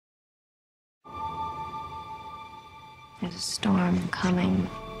There's a storm coming.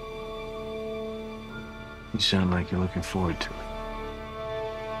 You sound like you're looking forward to it.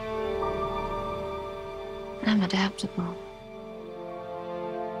 I'm adaptable.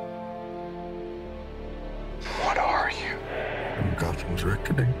 What are you? Gotham's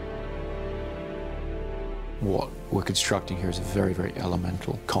reckoning. What we're constructing here is a very, very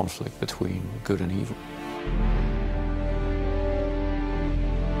elemental conflict between good and evil.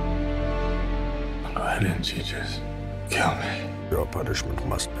 Why didn't you just kill me? Your punishment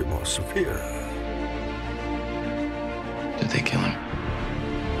must be more severe. Did they kill him?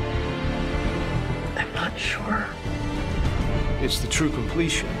 I'm not sure. It's the true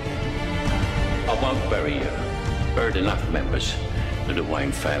completion. I won't bury you. Buried enough members of the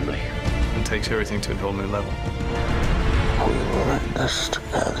Wayne family. It takes everything to a whole new level. We were in this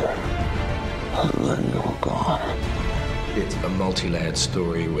together, and then you were gone. It's a multi-layered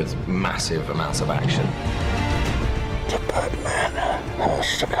story with massive amounts of action. The Batman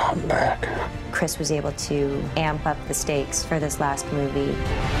has to come back. Chris was able to amp up the stakes for this last movie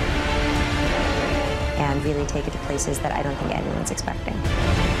and really take it to places that I don't think anyone's expecting.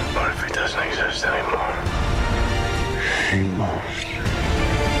 What if it doesn't exist anymore? She must.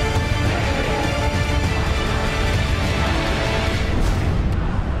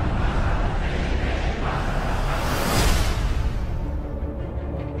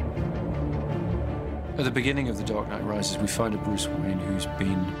 At the beginning of The Dark Knight Rises, we find a Bruce Wayne who's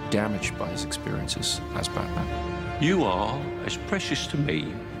been damaged by his experiences as Batman. You are as precious to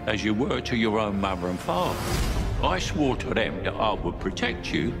me as you were to your own mother and father. I swore to them that I would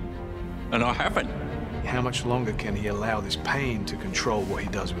protect you, and I haven't. How much longer can he allow this pain to control what he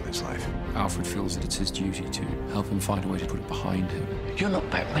does with his life? Alfred feels that it's his duty to help him find a way to put it behind him. You're not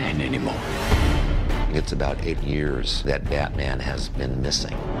Batman anymore. It's about 8 years that Batman has been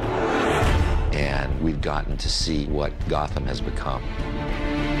missing. And we've gotten to see what Gotham has become.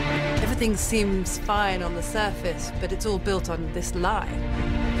 Everything seems fine on the surface, but it's all built on this lie.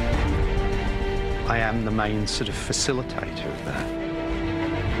 I am the main sort of facilitator of that.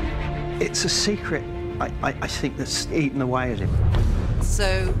 It's a secret, I think, that's eaten away at him.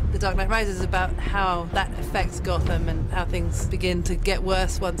 So The Dark Knight Rises is about how that affects Gotham and how things begin to get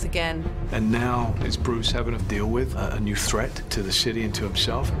worse once again. And now is Bruce having to deal with a new threat to the city and to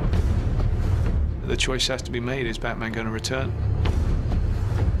himself? The choice has to be made. Is Batman going to return?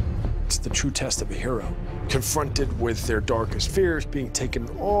 It's the true test of a hero. Confronted with their darkest fears, being taken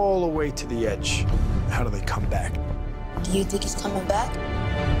all the way to the edge. How do they come back? Do you think he's coming back?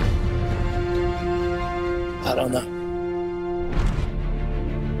 I don't know.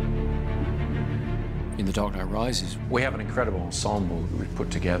 In The Dark Knight Rises, we have an incredible ensemble that we've put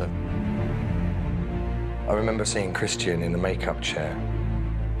together. I remember seeing Christian in the makeup chair.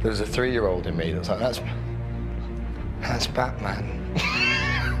 There was a 3-year-old in me that was like, that's Batman.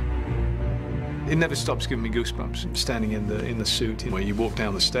 It never stops giving me goosebumps. Standing in the suit, where you walk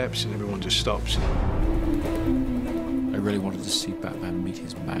down the steps and everyone just stops. I really wanted to see Batman meet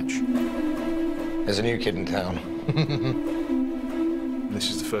his match. There's a new kid in town. This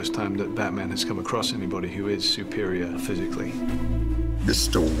is the first time that Batman has come across anybody who is superior physically.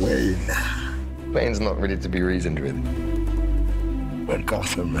 Mr. Wayne. Wayne's not ready to be reasoned with. When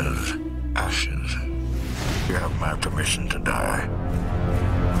Gotham is ashes, you have my permission to die.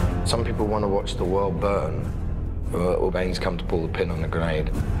 Some people want to watch the world burn, or Wayne's come to pull the pin on the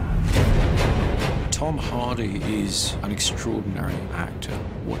grenade. Tom Hardy is an extraordinary actor.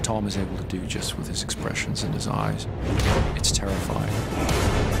 What Tom is able to do just with his expressions and his eyes, it's terrifying.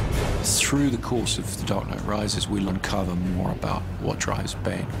 Through the course of The Dark Knight Rises, we'll uncover more about what drives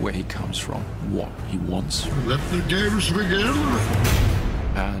Bane, where he comes from, what he wants. Let the games begin.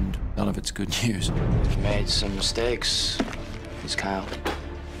 And none of it's good news. We've made some mistakes, Miss Kyle.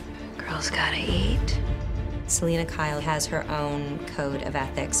 Girls gotta eat. Selena Kyle has her own code of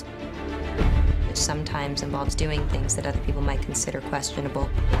ethics, which sometimes involves doing things that other people might consider questionable.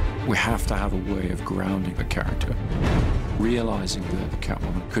 We have to have a way of grounding the character, realizing that the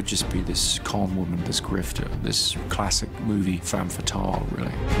Catwoman could just be this con woman, this grifter, this classic movie femme fatale,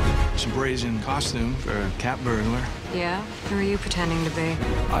 really. It's a brazen costume for a cat burglar. Yeah? Who are you pretending to be?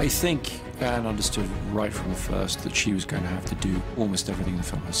 I think Anne understood right from the first that she was going to have to do almost everything in the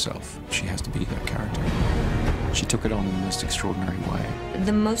film herself. She has to be that character. She took it on in the most extraordinary way.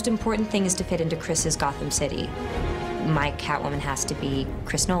 The most important thing is to fit into Chris's Gotham City. My Catwoman has to be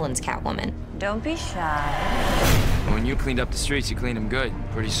Chris Nolan's Catwoman. Don't be shy. When you cleaned up the streets, you cleaned them good.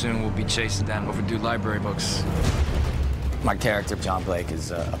 Pretty soon we'll be chasing down overdue library books. My character, John Blake,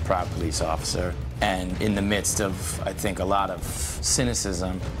 is a proud police officer. And in the midst of, I think, a lot of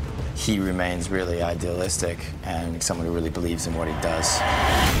cynicism, he remains really idealistic and someone who really believes in what he does.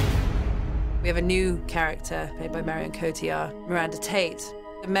 We have a new character played by Marion Cotillard, Miranda Tate,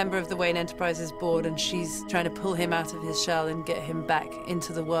 a member of the Wayne Enterprises board, and she's trying to pull him out of his shell and get him back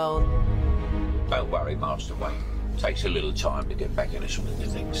into the world. Don't worry, Master Wayne. Takes a little time to get back in the swing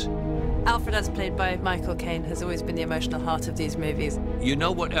of things. Alfred, as played by Michael Caine, has always been the emotional heart of these movies. You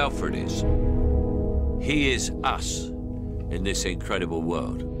know what Alfred is? He is us in this incredible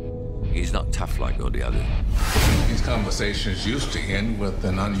world. He's not tough like all the others. These conversations used to end with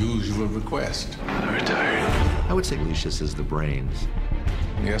an unusual request. I'm retired. I would say Lucius is the brains.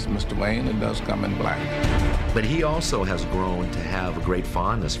 Yes, Mr. Wayne, it does come in black. But he also has grown to have a great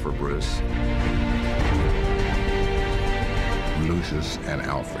fondness for Bruce. Lucius and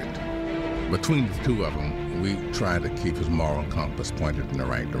Alfred. Between the two of them, we tried to keep his moral compass pointed in the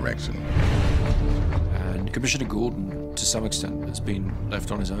right direction. And Commissioner Gordon, to some extent, has been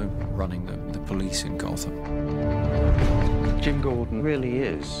left on his own running the police in Gotham. Jim Gordon really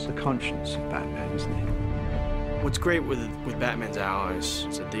is the conscience of Batman, isn't he? What's great with Batman's allies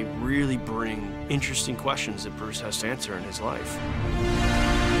is that they really bring interesting questions that Bruce has to answer in his life.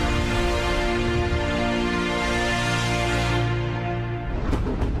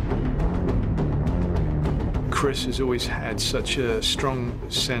 Chris has always had such a strong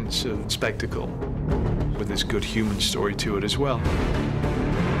sense of spectacle, with this good human story to it as well.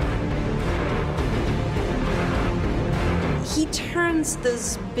 He turns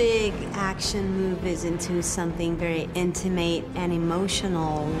those big action movies into something very intimate and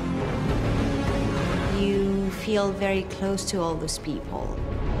emotional. You feel very close to all those people.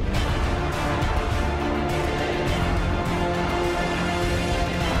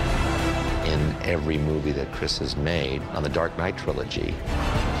 In every movie that Chris has made on the Dark Knight trilogy,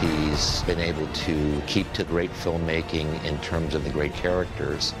 he's been able to keep to great filmmaking in terms of the great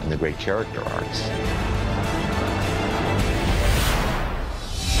characters and the great character arcs.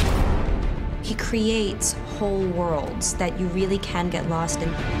 He creates whole worlds that you really can get lost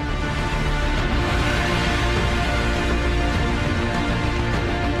in.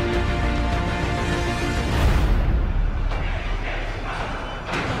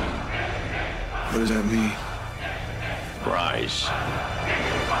 What does that mean? Rise.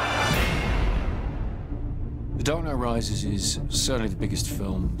 The Dark Knight Rises is certainly the biggest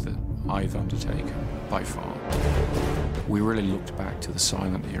film that I've undertaken, by far. We really looked back to the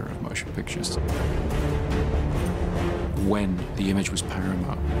silent era of motion pictures, when the image was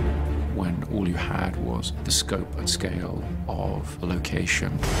paramount, when all you had was the scope and scale of a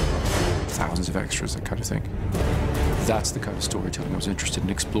location, thousands of extras, that kind of thing. That's the kind of storytelling I was interested in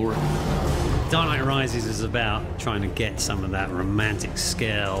exploring. Dark Knight Rises is about trying to get some of that romantic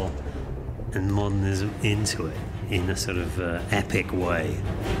scale and modernism into it in a sort of epic way.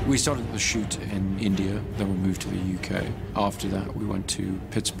 We started the shoot in India, then we moved to the UK. After that, we went to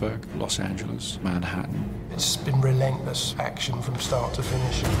Pittsburgh, Los Angeles, Manhattan. It's been relentless action from start to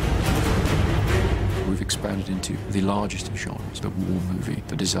finish. We've expanded into the largest of genres, the war movie,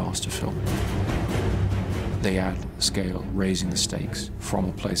 the disaster film. They add scale, raising the stakes from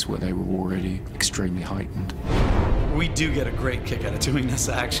a place where they were already extremely heightened. We do get a great kick out of doing this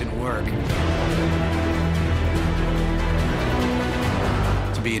action work.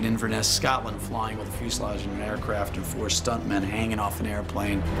 To be in Inverness, Scotland, flying with a fuselage in an aircraft and 4 stuntmen hanging off an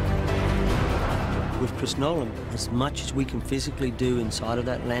airplane. With Chris Nolan, as much as we can physically do inside of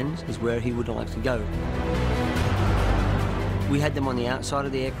that lens is where he would like to go. We had them on the outside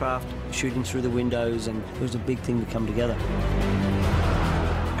of the aircraft, shooting through the windows, and it was a big thing to come together.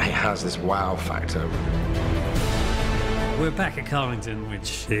 It has this wow factor. We're back at Carlington,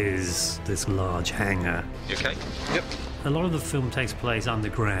 which is this large hangar. You okay? Yep. A lot of the film takes place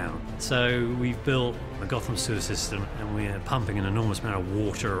underground, so we've built a Gotham sewer system and we're pumping an enormous amount of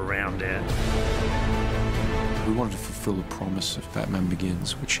water around it. We wanted to fulfill the promise of Batman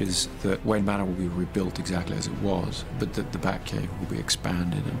Begins, which is that Wayne Manor will be rebuilt exactly as it was, but that the Batcave will be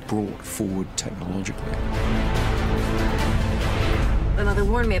expanded and brought forward technologically. My mother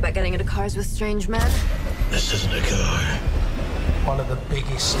warned me about getting into cars with strange men. This isn't a car. One of the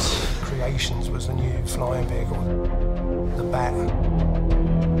biggest creations was the new flying vehicle, the Bat.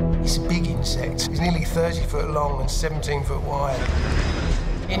 It's a big insect. It's nearly 30 foot long and 17 foot wide.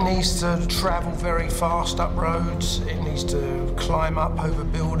 It needs to travel very fast up roads. It needs to climb up over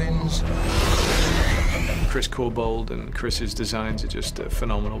buildings. Chris Corbould and Chris's designs are just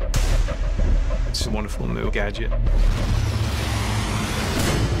phenomenal. It's a wonderful new gadget.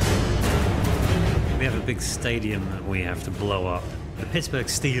 We have a big stadium that we have to blow up. The Pittsburgh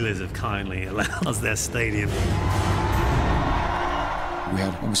Steelers have kindly allowed us their stadium. We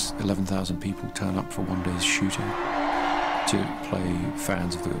had almost 11,000 people turn up for one day's shooting to play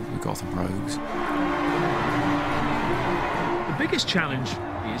fans of the Gotham Rogues. The biggest challenge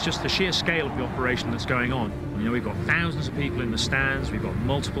is just the sheer scale of the operation that's going on. You know, we've got thousands of people in the stands, we've got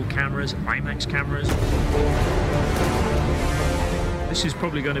multiple cameras, IMAX cameras. This is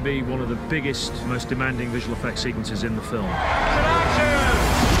probably going to be one of the biggest, most demanding visual effects sequences in the film.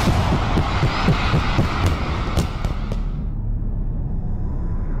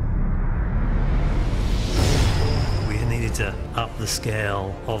 To up the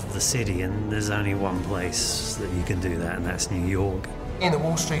scale of the city, and there's only one place that you can do that, and that's New York. In the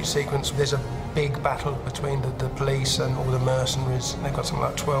Wall Street sequence, there's a big battle between the police and all the mercenaries. They've got something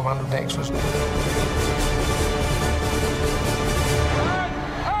like 1,200 extras.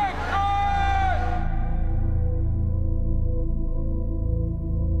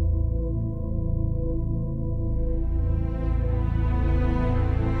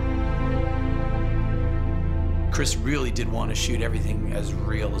 Chris really did want to shoot everything as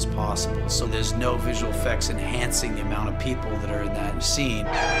real as possible, so there's no visual effects enhancing the amount of people that are in that scene.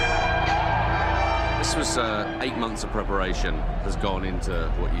 This was 8 months of preparation has gone into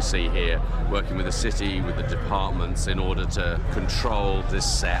what you see here, working with the city, with the departments in order to control this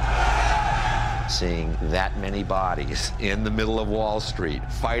set. Seeing that many bodies in the middle of Wall Street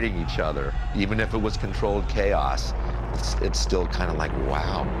fighting each other, even if it was controlled chaos, it's still kind of like,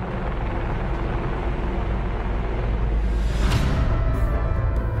 wow.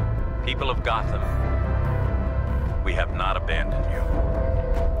 People of Gotham, we have not abandoned you.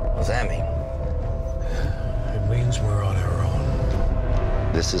 What does that mean? It means we're on our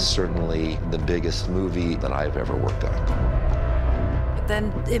own. This is certainly the biggest movie that I've ever worked on. But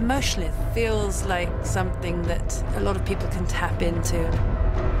then emotionally, it feels like something that a lot of people can tap into.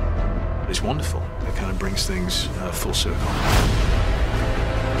 It's wonderful. It kind of brings things full circle.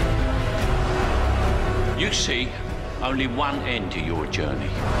 You see only one end to your journey.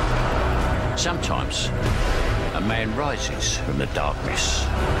 Sometimes a man rises from the darkness.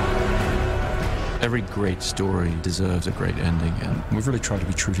 Every great story deserves a great ending, and we've really tried to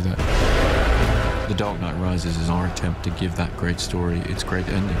be true to that. The Dark Knight Rises is our attempt to give that great story its great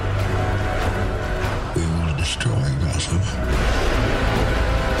ending. We want to destroy Gotham.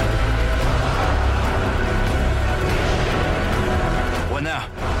 What now?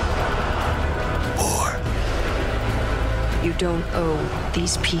 You don't owe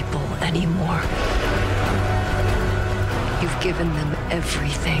these people anymore. You've given them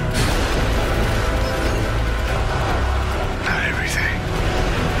everything.